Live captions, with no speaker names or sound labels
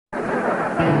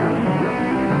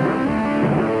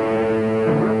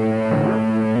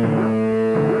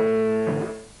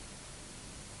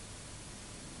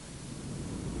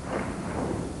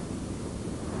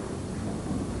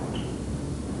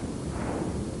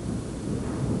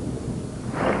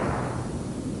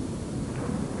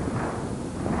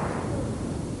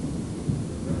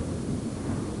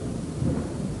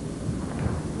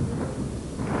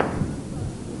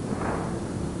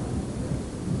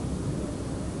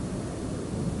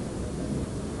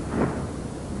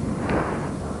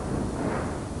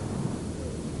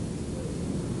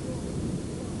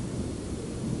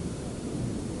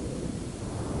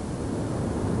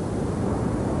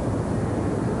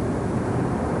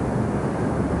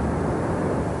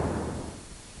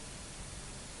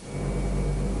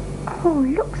Oh,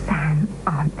 look, Sam,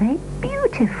 aren't they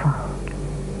beautiful?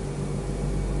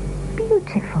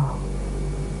 Beautiful.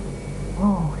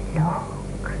 Oh,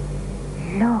 look.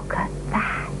 Look at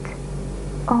that.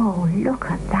 Oh, look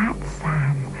at that,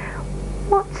 Sam.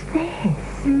 What's this?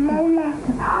 Sam!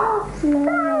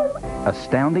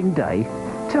 Astounding day.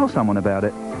 Tell someone about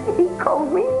it. He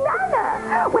called me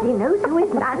Nana. Well, he knows who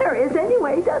his Nana is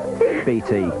anyway, doesn't he?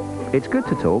 BT, it's good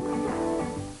to talk.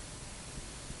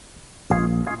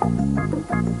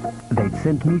 They'd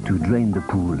sent me to drain the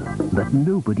pool, but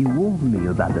nobody warned me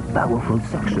about the powerful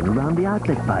suction around the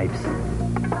outlet pipes.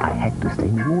 I had to stay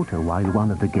in water while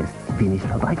one of the guests finished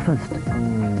her breakfast.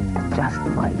 Just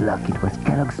my luck, it was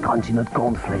Kellogg's Crunchy Nut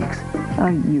Cornflakes.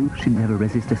 I knew she'd never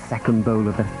resist a second bowl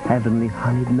of that heavenly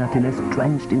honeyed nuttiness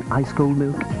drenched in ice-cold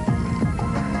milk.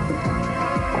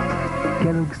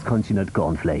 Kellogg's Crunchy Nut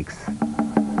Cornflakes.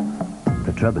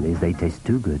 The trouble is they taste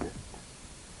too good.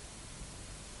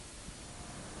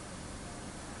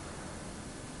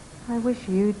 I wish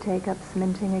you'd take up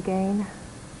sminting again.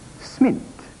 Smint.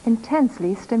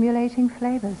 Intensely stimulating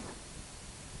flavors.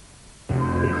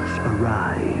 It's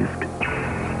arrived.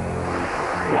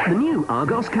 The new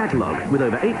Argoss catalogue, with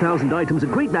over 8,000 items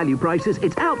at great value prices,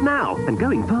 it's out now and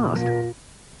going fast.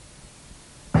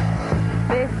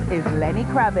 This is Lenny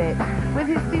Kravitz with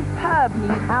his superb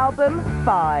new album,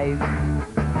 5,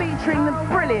 featuring the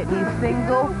brilliant new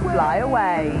single, Fly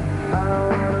Away.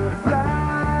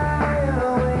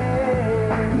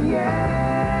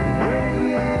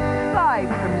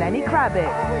 From Lenny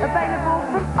Kravitz, available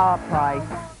from our price.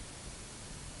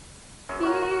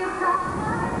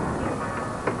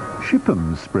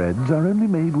 Shippam spreads are only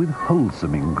made with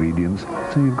wholesome ingredients,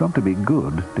 so you've got to be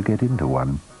good to get into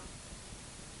one.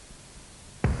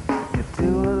 You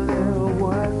do a little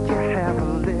work, you have a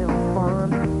little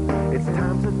fun. It's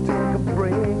time to take a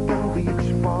break and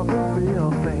reach for the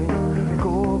real thing.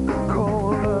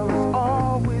 Coca-Cola is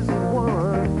always the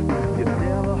one. You're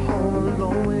never home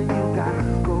alone when you got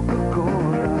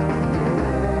Coca-Cola.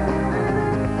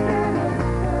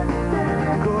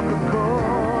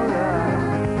 Coca-Cola,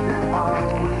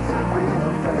 always the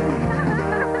real thing.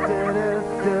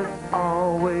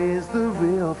 Always the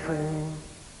real thing.